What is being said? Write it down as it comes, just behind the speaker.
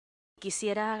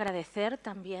Quisiera agradecer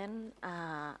también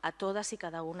a todas y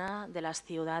cada una de las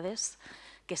ciudades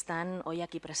que están hoy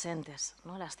aquí presentes,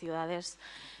 ¿no? Las ciudades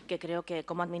que creo que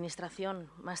como administración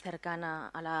más cercana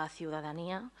a la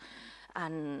ciudadanía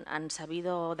han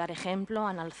sabido dar ejemplo,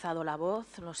 han alzado la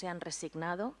voz, no se han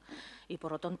resignado y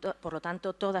por lo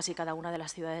tanto todas y cada una de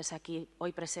las ciudades aquí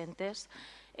hoy presentes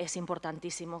es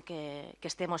importantísimo que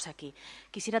estemos aquí.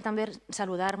 Quisiera también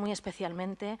saludar muy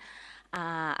especialmente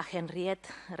a Henriette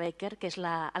Reiker, que es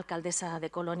la alcaldesa de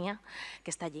Colonia, que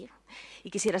está allí.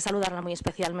 Y quisiera saludarla muy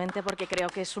especialmente porque creo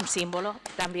que es un símbolo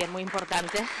también muy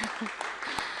importante.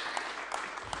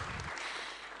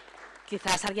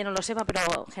 Quizás alguien no lo sepa,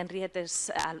 pero Henriette,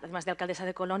 además de alcaldesa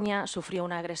de Colonia, sufrió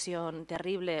una agresión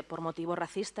terrible por motivos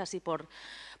racistas y por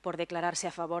declararse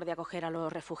a favor de acoger a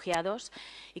los refugiados.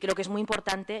 Y creo que es muy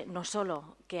importante no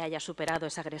solo que haya superado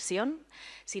esa agresión,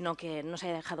 sino que no se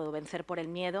haya dejado vencer por el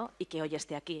miedo y que hoy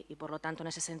esté aquí. Y por lo tanto, en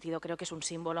ese sentido, creo que es un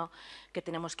símbolo que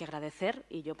tenemos que agradecer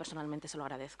y yo personalmente se lo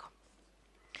agradezco.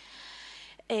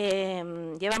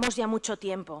 Llevamos ya mucho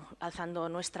tiempo alzando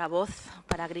nuestra voz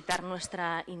para gritar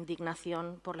nuestra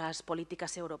indignación por las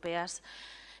políticas europeas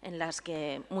en las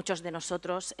que muchos de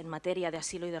nosotros, en materia de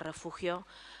asilo y de refugio,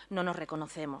 no nos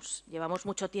reconocemos. Llevamos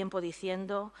mucho tiempo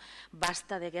diciendo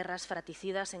basta de guerras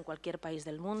fratricidas en cualquier país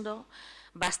del mundo,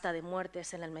 basta de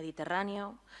muertes en el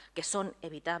Mediterráneo, que son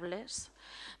evitables,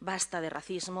 basta de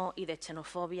racismo y de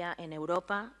xenofobia en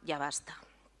Europa, ya basta.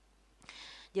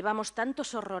 Llevamos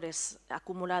tantos horrores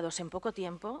acumulados en poco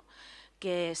tiempo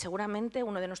que seguramente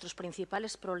uno de nuestros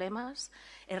principales problemas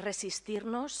es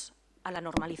resistirnos a la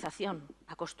normalización,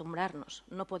 acostumbrarnos.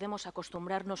 No podemos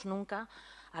acostumbrarnos nunca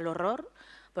al horror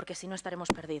porque si no estaremos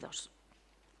perdidos.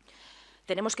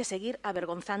 Tenemos que seguir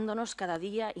avergonzándonos cada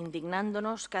día,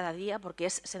 indignándonos cada día porque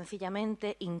es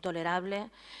sencillamente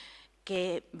intolerable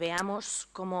que veamos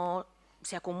cómo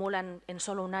se acumulan en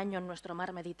solo un año en nuestro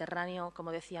mar Mediterráneo,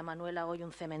 como decía Manuela, hoy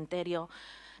un cementerio,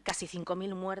 casi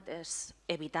 5.000 muertes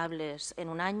evitables en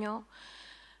un año,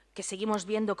 que seguimos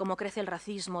viendo cómo crece el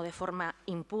racismo de forma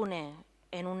impune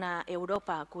en una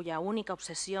Europa cuya única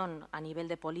obsesión a nivel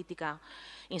de política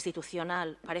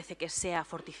institucional parece que sea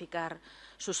fortificar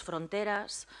sus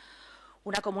fronteras.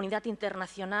 Una comunidad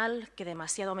internacional que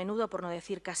demasiado a menudo, por no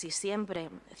decir casi siempre,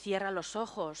 cierra los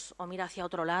ojos o mira hacia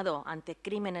otro lado ante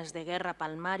crímenes de guerra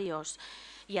palmarios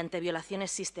y ante violaciones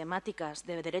sistemáticas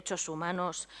de derechos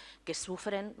humanos que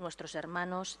sufren nuestros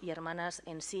hermanos y hermanas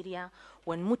en Siria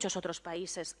o en muchos otros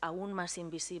países aún más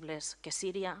invisibles que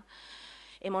Siria.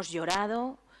 Hemos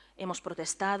llorado, hemos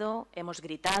protestado, hemos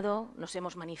gritado, nos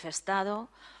hemos manifestado,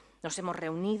 nos hemos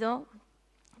reunido.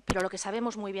 Pero lo que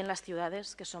sabemos muy bien las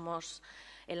ciudades, que somos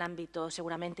el ámbito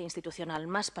seguramente institucional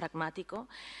más pragmático,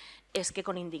 es que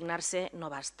con indignarse no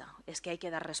basta, es que hay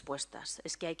que dar respuestas,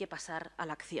 es que hay que pasar a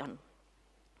la acción.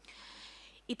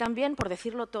 Y también, por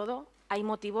decirlo todo, hay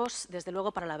motivos, desde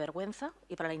luego, para la vergüenza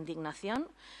y para la indignación,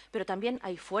 pero también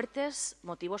hay fuertes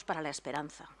motivos para la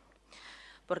esperanza.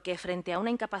 Porque frente a una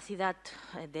incapacidad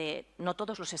de, no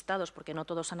todos los estados, porque no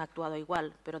todos han actuado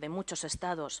igual, pero de muchos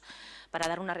estados, para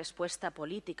dar una respuesta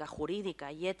política,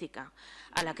 jurídica y ética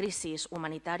a la crisis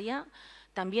humanitaria,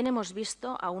 también hemos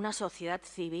visto a una sociedad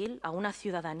civil, a una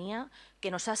ciudadanía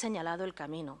que nos ha señalado el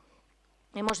camino.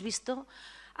 Hemos visto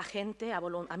a gente, a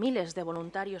miles de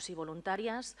voluntarios y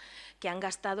voluntarias que han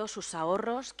gastado sus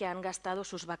ahorros, que han gastado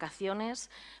sus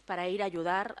vacaciones para ir a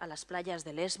ayudar a las playas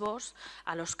de Lesbos,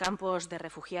 a los campos de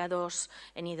refugiados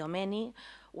en Idomeni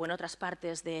o en otras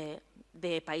partes de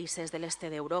países del este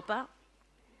de Europa.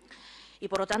 Y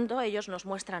por lo tanto ellos nos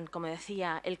muestran, como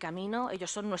decía, el camino,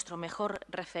 ellos son nuestro mejor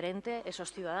referente,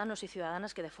 esos ciudadanos y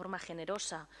ciudadanas que de forma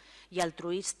generosa y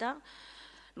altruista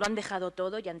lo han dejado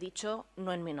todo y han dicho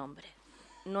no en mi nombre.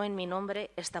 No en mi nombre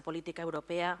esta política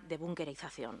europea de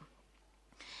bunkerización.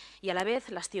 Y a la vez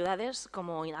las ciudades,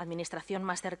 como administración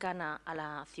más cercana a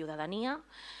la ciudadanía,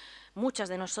 muchas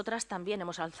de nosotras también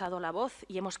hemos alzado la voz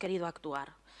y hemos querido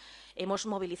actuar. Hemos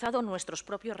movilizado nuestros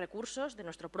propios recursos de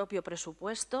nuestro propio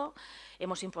presupuesto,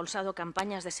 hemos impulsado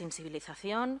campañas de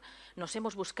sensibilización, nos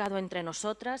hemos buscado entre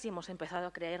nosotras y hemos empezado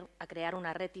a crear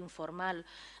una red informal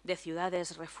de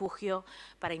ciudades refugio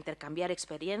para intercambiar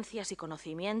experiencias y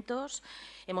conocimientos.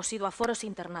 Hemos ido a foros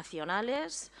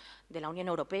internacionales de la Unión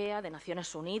Europea, de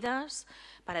Naciones Unidas,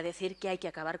 para decir que hay que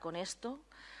acabar con esto.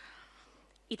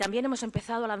 Y también hemos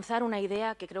empezado a lanzar una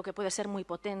idea que creo que puede ser muy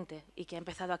potente y que ha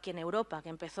empezado aquí en Europa, que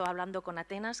empezó hablando con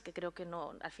Atenas, que creo que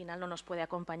no, al final no nos puede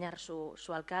acompañar su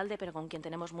alcalde, pero con quien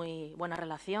tenemos muy buena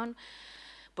relación,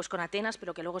 pues con Atenas,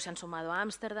 pero que luego se han sumado a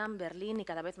Ámsterdam, Berlín y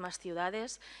cada vez más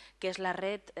ciudades, que es la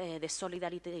red de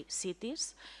Solidarity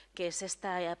Cities, que es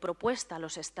esta propuesta a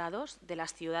los Estados de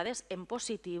las ciudades en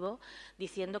positivo,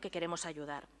 diciendo que queremos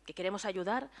ayudar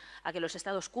a que los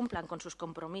Estados cumplan con sus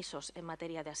compromisos en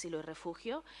materia de asilo y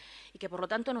refugio y que, por lo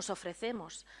tanto, nos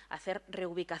ofrecemos a hacer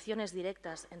reubicaciones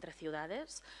directas entre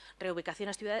ciudades,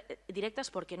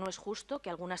 directas porque no es justo que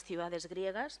algunas ciudades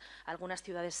griegas, algunas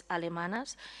ciudades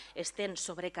alemanas estén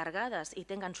sobrecargadas y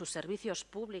tengan sus servicios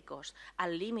públicos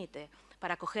al límite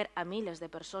para acoger a miles de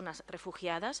personas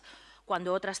refugiadas,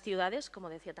 cuando otras ciudades, como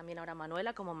decía también ahora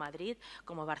Manuela, como Madrid,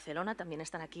 como Barcelona, también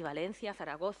están aquí Valencia,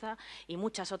 Zaragoza y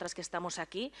muchas otras que estamos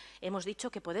aquí, hemos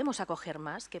dicho que podemos acoger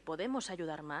más, que podemos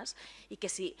ayudar más y que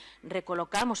si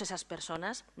recolocamos esas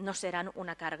personas no serán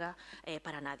una carga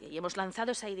para nadie. Y hemos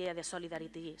lanzado esa idea de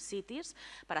Solidarity Cities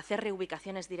para hacer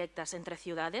reubicaciones directas entre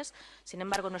ciudades. Sin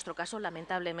embargo, en nuestro caso,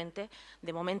 lamentablemente,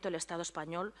 de momento el Estado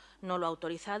español no lo ha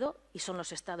autorizado y son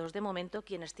los Estados de momento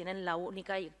quienes tienen la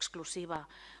única y exclusiva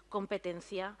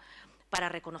competencia para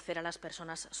reconocer a las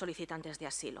personas solicitantes de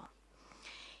asilo.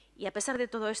 Y a pesar de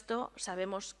todo esto,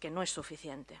 sabemos que no es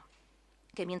suficiente,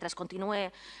 que mientras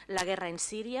continúe la guerra en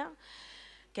Siria,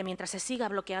 que mientras se siga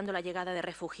bloqueando la llegada de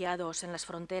refugiados en las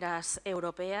fronteras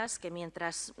europeas, que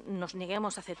mientras nos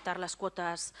neguemos a aceptar las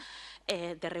cuotas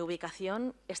de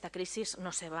reubicación, esta crisis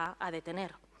no se va a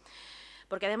detener.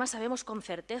 Porque además sabemos con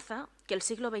certeza que el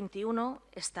siglo XXI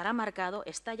está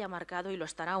ya marcado y lo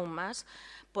estará aún más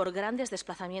por grandes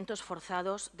desplazamientos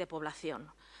forzados de población.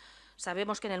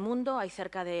 Sabemos que en el mundo hay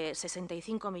cerca de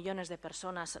 65 millones de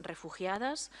personas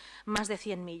refugiadas, más de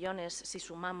 100 millones si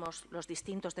sumamos los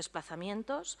distintos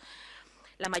desplazamientos.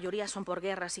 La mayoría son por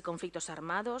guerras y conflictos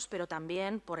armados, pero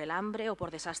también por el hambre o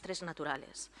por desastres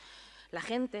naturales. La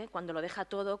gente, cuando lo deja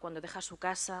todo, cuando deja su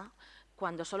casa,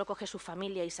 cuando solo coge su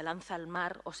familia y se lanza al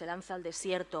mar o se lanza al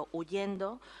desierto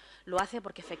huyendo, lo hace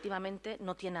porque efectivamente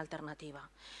no tiene alternativa.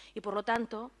 Y por lo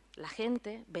tanto, la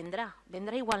gente vendrá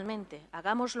igualmente.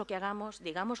 Hagamos lo que hagamos,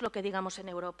 digamos lo que digamos en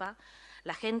Europa,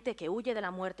 la gente que huye de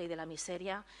la muerte y de la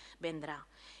miseria vendrá.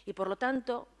 Y por lo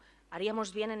tanto,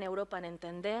 haríamos bien en Europa en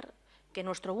entender que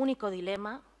nuestro único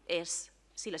dilema es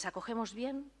si les acogemos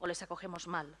bien o les acogemos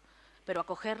mal. Pero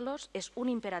acogerlos es un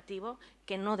imperativo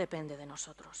que no depende de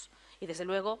nosotros. Y, desde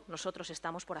luego, nosotros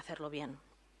estamos por hacerlo bien.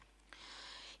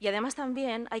 Y además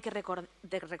también hay que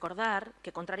recordar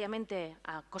que, contrariamente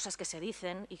a cosas que se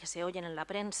dicen y que se oyen en la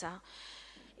prensa,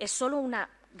 es solo una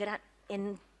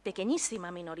pequeñísima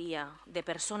minoría de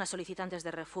personas solicitantes de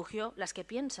refugio las que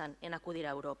piensan en acudir a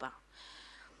Europa.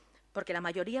 Porque la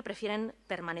mayoría prefieren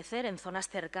permanecer en zonas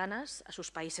cercanas a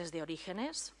sus países de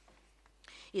orígenes.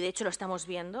 Y, de hecho, lo estamos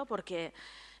viendo porque,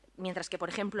 mientras que, por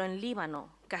ejemplo, en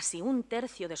Líbano casi un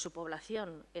tercio de su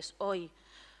población es hoy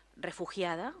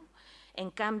refugiada,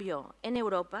 en cambio, en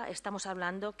Europa estamos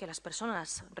hablando que las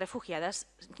personas refugiadas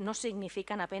no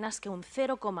significan apenas que un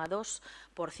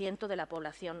 0,2% de la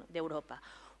población de Europa.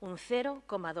 Un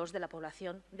 0,2% de la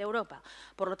población de Europa.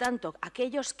 Por lo tanto,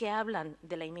 aquellos que hablan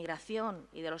de la inmigración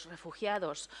y de los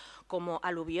refugiados como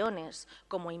aluviones,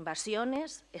 como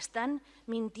invasiones, están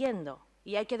mintiendo.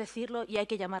 Y hay que decirlo y hay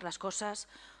que llamar las cosas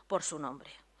por su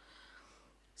nombre.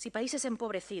 Si países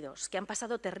empobrecidos, que han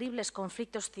pasado terribles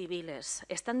conflictos civiles,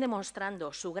 están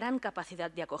demostrando su gran capacidad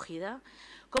de acogida,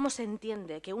 ¿cómo se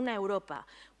entiende que una Europa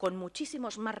con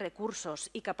muchísimos más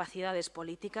recursos y capacidades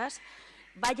políticas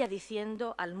vaya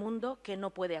diciendo al mundo que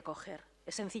no puede acoger?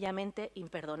 Es sencillamente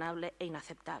imperdonable e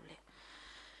inaceptable.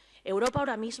 Europa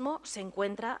ahora mismo se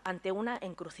encuentra ante una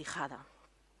encrucijada.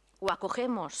 O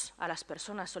acogemos a las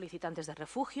personas solicitantes de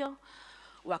refugio,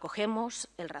 o acogemos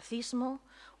el racismo,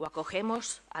 o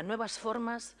acogemos a nuevas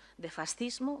formas de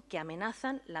fascismo que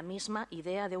amenazan la misma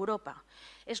idea de Europa.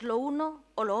 Es lo uno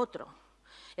o lo otro.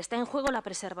 Está en juego la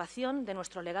preservación de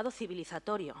nuestro legado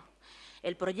civilizatorio,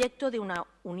 el proyecto de una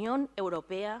Unión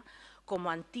Europea como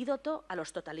antídoto a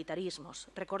los totalitarismos.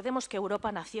 Recordemos que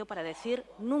Europa nació para decir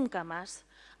nunca más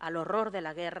al horror de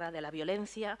la guerra, de la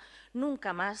violencia,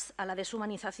 nunca más a la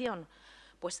deshumanización.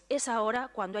 Pues es ahora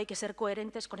cuando hay que ser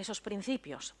coherentes con esos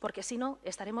principios, porque si no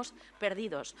estaremos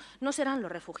perdidos. No serán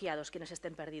los refugiados quienes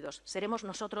estén perdidos, seremos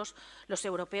nosotros los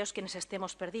europeos quienes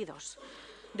estemos perdidos.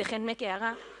 Déjenme que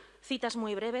haga citas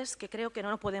muy breves que creo que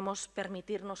no podemos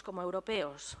permitirnos como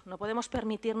europeos. No podemos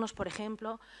permitirnos, por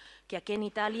ejemplo, que aquí en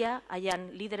Italia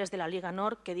hayan líderes de la Liga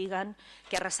Nord que digan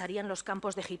que arrasarían los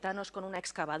campos de gitanos con una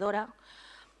excavadora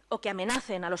o que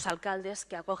amenacen a los alcaldes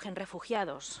que acogen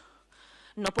refugiados.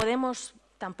 No podemos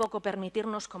tampoco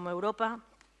permitirnos como Europa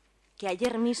que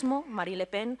ayer mismo Marine Le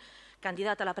Pen,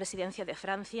 candidata a la presidencia de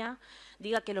Francia,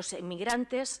 diga que los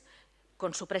inmigrantes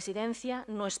con su presidencia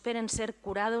no esperen ser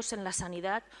curados en la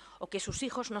sanidad o que sus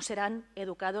hijos no serán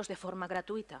educados de forma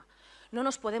gratuita. No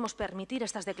nos podemos permitir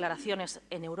estas declaraciones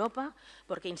en Europa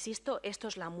porque, insisto, esto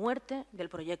es la muerte del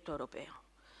proyecto europeo.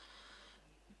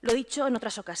 Lo he dicho en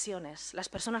otras ocasiones, las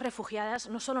personas refugiadas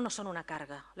no solo no son una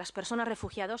carga, las personas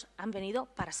refugiadas han venido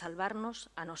para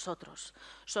salvarnos a nosotros,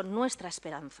 son nuestra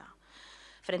esperanza.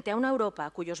 Frente a una Europa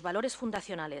cuyos valores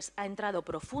fundacionales ha entrado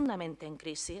profundamente en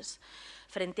crisis,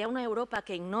 frente a una Europa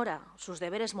que ignora sus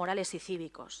deberes morales y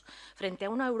cívicos, frente a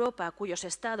una Europa cuyos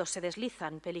estados se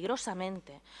deslizan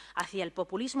peligrosamente hacia el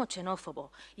populismo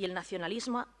xenófobo y el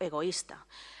nacionalismo egoísta,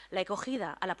 la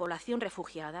acogida a la población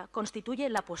refugiada constituye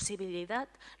la posibilidad,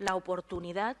 la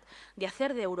oportunidad de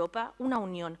hacer de Europa una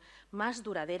unión más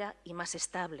duradera y más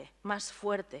estable, más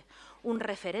fuerte, un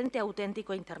referente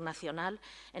auténtico internacional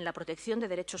en la protección de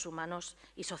derechos humanos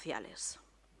y sociales.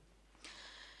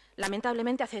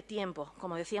 Lamentablemente, hace tiempo,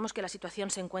 como decíamos, que la situación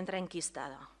se encuentra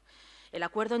enquistada. El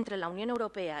acuerdo entre la Unión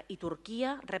Europea y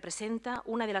Turquía representa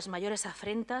una de las mayores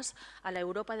afrentas a la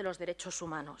Europa de los derechos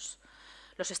humanos.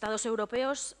 Los Estados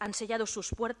europeos han sellado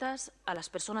sus puertas a las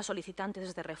personas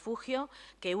solicitantes de refugio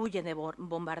que huyen de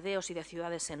bombardeos y de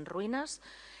ciudades en ruinas,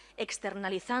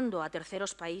 externalizando a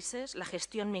terceros países la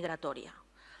gestión migratoria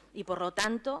y, por lo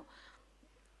tanto,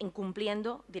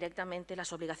 incumpliendo directamente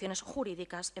las obligaciones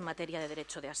jurídicas en materia de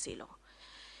derecho de asilo.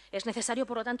 Es necesario,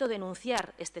 por lo tanto,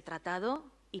 denunciar este tratado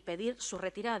y pedir su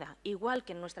retirada, igual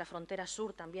que en nuestra frontera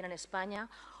sur, también en España,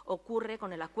 ocurre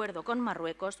con el acuerdo con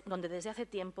Marruecos, donde desde hace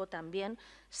tiempo también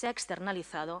se ha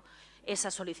externalizado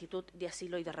esa solicitud de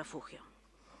asilo y de refugio.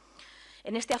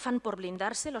 En este afán por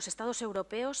blindarse, los Estados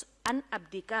europeos han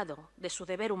abdicado de su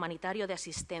deber humanitario de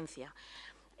asistencia,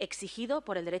 exigido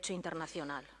por el derecho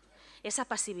internacional. Esa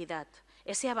pasividad,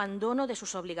 ese abandono de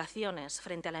sus obligaciones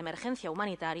frente a la emergencia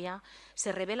humanitaria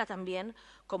se revela también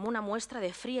como una muestra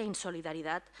de fría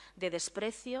insolidaridad, de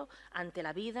desprecio ante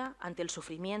la vida, ante el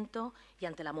sufrimiento y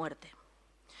ante la muerte.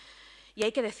 Y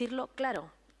hay que decirlo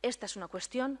claro, esta es una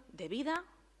cuestión de vida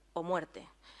o muerte.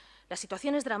 La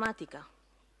situación es dramática.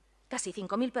 Casi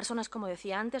 5.000 personas, como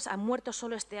decía antes, han muerto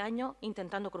solo este año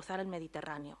intentando cruzar el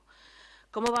Mediterráneo.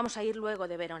 ¿Cómo vamos a ir luego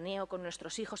de veraneo con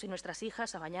nuestros hijos y nuestras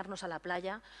hijas a bañarnos a la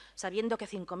playa, sabiendo que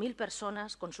 5.000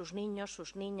 personas, con sus niños,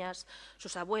 sus niñas,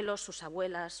 sus abuelos, sus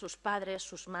abuelas, sus padres,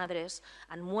 sus madres,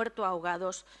 han muerto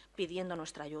ahogados pidiendo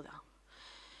nuestra ayuda?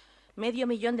 Medio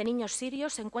millón de niños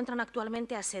sirios se encuentran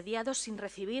actualmente asediados sin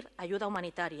recibir ayuda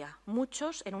humanitaria,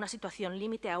 muchos en una situación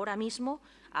límite ahora mismo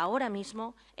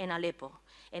en Alepo,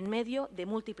 en medio de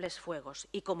múltiples fuegos.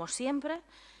 Y, como siempre,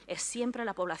 es siempre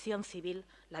la población civil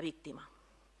la víctima.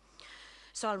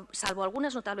 Salvo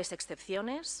algunas notables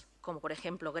excepciones, como por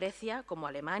ejemplo Grecia, como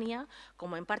Alemania,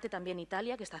 como en parte también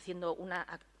Italia, que está haciendo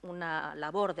una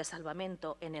labor de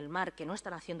salvamento en el mar que no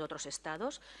están haciendo otros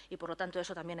estados, y por lo tanto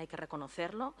eso también hay que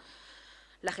reconocerlo.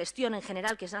 La gestión en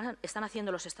general que están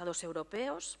haciendo los estados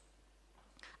europeos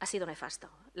ha sido nefasta.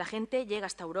 La gente llega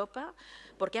hasta Europa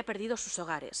porque ha perdido sus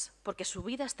hogares, porque su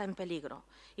vida está en peligro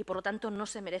y por lo tanto no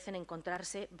se merecen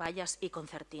encontrarse vallas y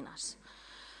concertinas.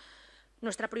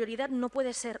 Nuestra prioridad no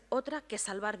puede ser otra que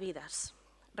salvar vidas,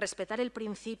 respetar el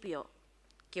principio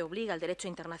que obliga al derecho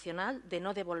internacional de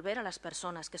no devolver a las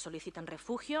personas que solicitan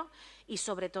refugio y,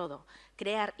 sobre todo,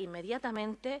 crear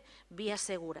inmediatamente vías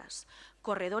seguras,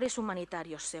 corredores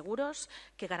humanitarios seguros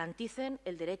que garanticen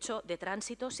el derecho de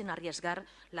tránsito sin arriesgar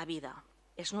la vida.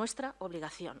 Es nuestra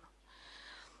obligación.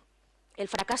 El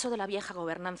fracaso de la vieja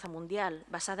gobernanza mundial,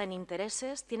 basada en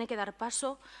intereses, tiene que dar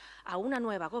paso a una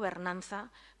nueva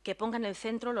gobernanza que ponga en el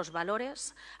centro los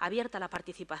valores, abierta a la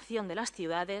participación de las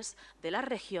ciudades, de las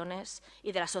regiones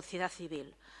y de la sociedad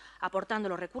civil, aportando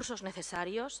los recursos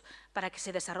necesarios para que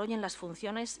se desarrollen las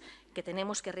funciones que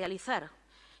tenemos que realizar.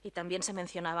 Y también se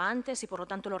mencionaba antes y, por lo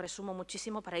tanto, lo resumo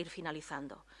muchísimo para ir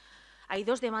finalizando. Hay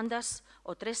dos demandas,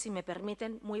 o tres, si me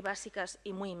permiten, muy básicas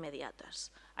y muy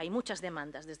inmediatas. Hay muchas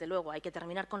demandas, desde luego, hay que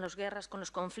terminar con las guerras, con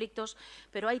los conflictos,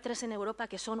 pero hay tres en Europa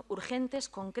que son urgentes,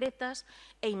 concretas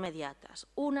e inmediatas.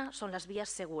 Una son las vías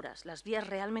seguras, las vías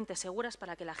realmente seguras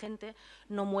para que la gente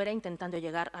no muera intentando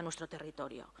llegar a nuestro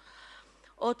territorio.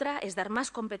 Otra es dar más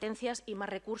competencias y más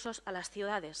recursos a las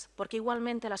ciudades, porque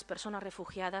igualmente las personas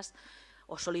refugiadas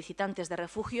o solicitantes de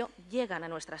refugio llegan a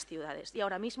nuestras ciudades. Y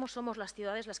ahora mismo somos las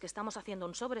ciudades las que estamos haciendo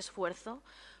un sobreesfuerzo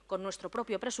con nuestro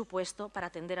propio presupuesto para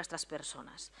atender a estas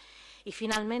personas. Y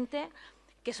finalmente,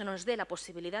 que se nos dé la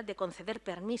posibilidad de conceder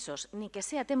permisos, ni que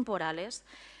sean temporales,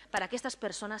 para que estas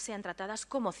personas sean tratadas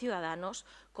como ciudadanos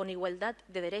con igualdad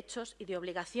de derechos y de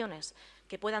obligaciones,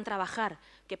 que puedan trabajar,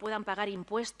 que puedan pagar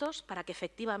impuestos para que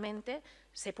efectivamente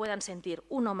se puedan sentir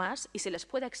uno más y se les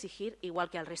pueda exigir igual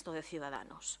que al resto de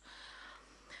ciudadanos.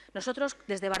 Nosotros,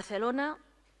 desde Barcelona,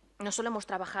 no solo hemos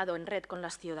trabajado en red con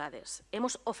las ciudades,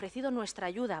 hemos ofrecido nuestra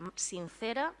ayuda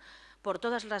sincera por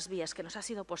todas las vías que nos ha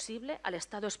sido posible al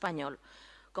Estado español.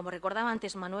 Como recordaba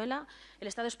antes Manuela, el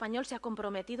Estado español se ha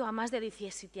comprometido a más de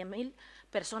 17.000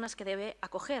 personas que debe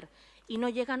acoger y no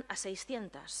llegan a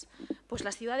 600. Pues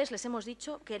las ciudades les hemos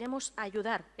dicho, queremos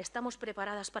ayudar, estamos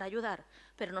preparadas para ayudar,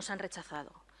 pero nos han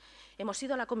rechazado. Hemos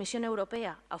ido a la Comisión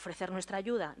Europea a ofrecer nuestra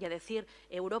ayuda y a decir,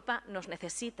 Europa nos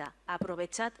necesita,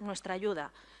 aprovechad nuestra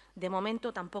ayuda. De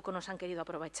momento tampoco nos han querido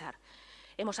aprovechar.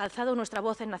 Hemos alzado nuestra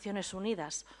voz en Naciones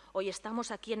Unidas. Hoy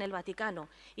estamos aquí en el Vaticano.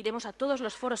 Iremos a todos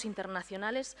los foros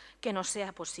internacionales que nos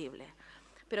sea posible.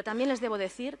 Pero también les debo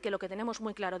decir que lo que tenemos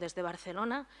muy claro desde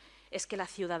Barcelona es que la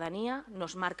ciudadanía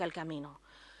nos marca el camino.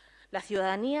 La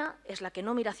ciudadanía es la que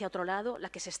no mira hacia otro lado, la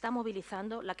que se está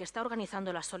movilizando, la que está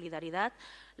organizando la solidaridad,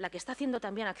 la que está haciendo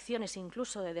también acciones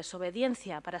incluso de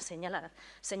desobediencia para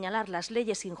señalar las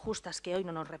leyes injustas que hoy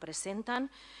no nos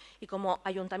representan. Y como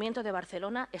Ayuntamiento de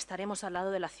Barcelona estaremos al lado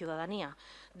de la ciudadanía.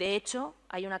 De hecho,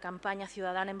 hay una campaña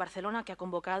ciudadana en Barcelona que ha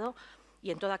convocado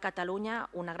y en toda Cataluña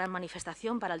una gran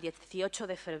manifestación para el 18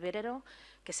 de febrero,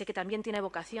 que sé que también tiene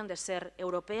vocación de ser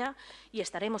europea, y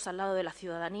estaremos al lado de la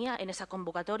ciudadanía en esa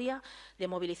convocatoria de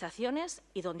movilizaciones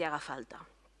y donde haga falta.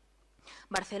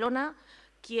 Barcelona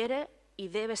quiere y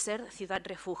debe ser ciudad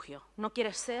refugio. No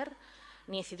quiere ser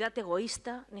ni ciudad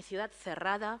egoísta, ni ciudad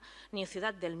cerrada, ni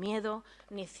ciudad del miedo,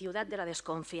 ni ciudad de la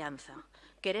desconfianza.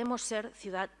 Queremos ser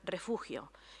ciudad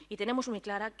refugio y tenemos muy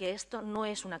clara que esto no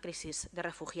es una crisis de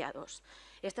refugiados.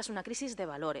 Esta es una crisis de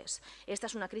valores, esta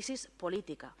es una crisis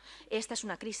política, esta es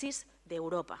una crisis de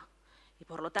Europa. Y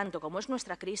por lo tanto, como es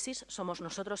nuestra crisis, somos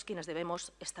nosotros quienes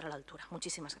debemos estar a la altura.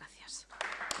 Muchísimas gracias.